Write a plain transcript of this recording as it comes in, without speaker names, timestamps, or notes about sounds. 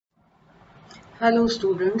Hello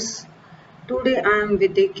students, today I am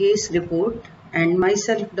with a case report and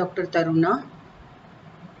myself Dr. Taruna.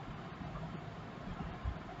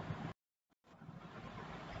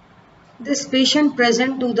 This patient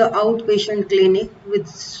present to the outpatient clinic with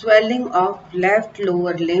swelling of left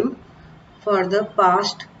lower limb for the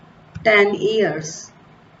past 10 years.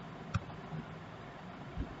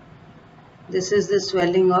 This is the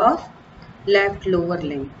swelling of left lower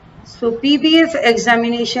limb. So PBF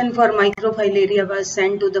examination for microfilaria was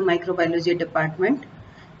sent to the microbiology department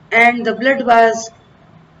and the blood was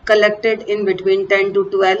collected in between 10 to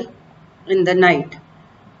 12 in the night.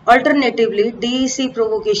 Alternatively, DEC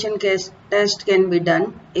provocation test can be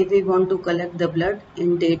done if we want to collect the blood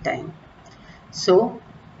in daytime. So,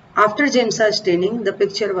 after GEMSA staining, the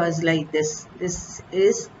picture was like this. This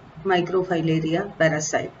is microfilaria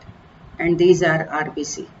parasite and these are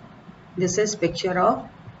RBC. This is picture of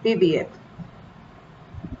PBF.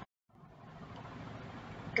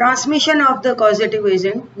 Transmission of the causative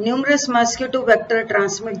agent. Numerous mosquito vector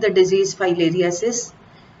transmit the disease filariasis.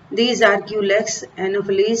 These are Culex,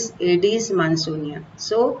 Anopheles, Aedes, Mansonia.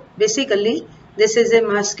 So basically this is a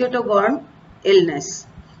mosquito-borne illness.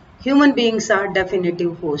 Human beings are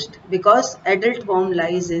definitive host because adult worm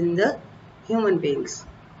lies in the human beings.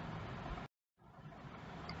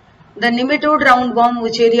 The nematode roundworm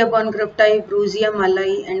Wucheria boncrypti, Brucia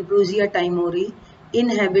malai and Brucia timori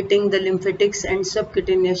inhabiting the lymphatics and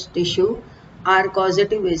subcutaneous tissue are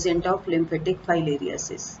causative agent of lymphatic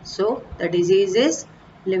filariasis. So the disease is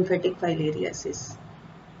lymphatic filariasis.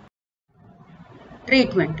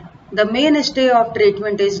 Treatment. The mainstay of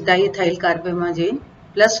treatment is diethylcarbamazine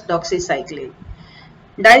plus doxycycline.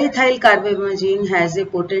 Diethylcarbamazine has a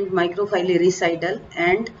potent microfilaricidal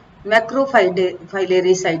and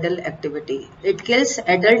macrofilaricidal activity. It kills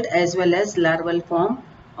adult as well as larval form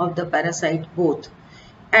of the parasite both,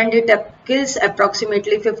 and it kills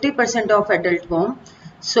approximately 50% of adult worm.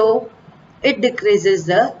 So it decreases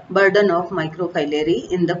the burden of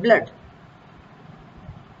microfilary in the blood.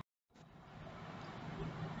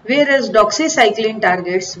 Whereas doxycycline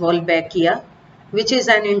targets Wolbachia, which is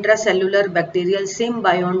an intracellular bacterial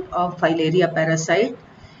symbiont of filaria parasite,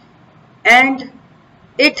 and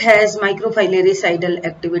it has microfilaricidal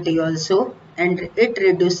activity also, and it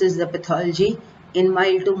reduces the pathology in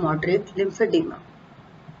mild to moderate lymphedema.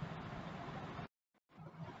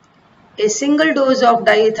 A single dose of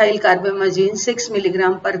diethylcarbamazine 6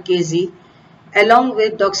 mg per kg along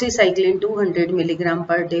with doxycycline 200 mg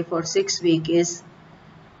per day for 6 weeks is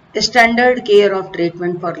standard care of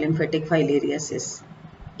treatment for lymphatic filariasis.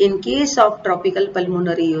 In case of tropical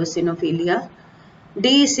pulmonary eosinophilia,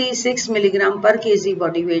 DEC 6 mg per kg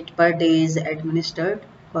body weight per day is administered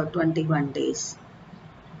for 21 days.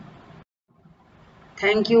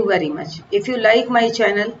 Thank you very much. If you like my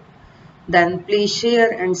channel, then please share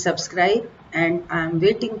and subscribe, and I am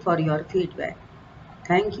waiting for your feedback.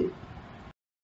 Thank you.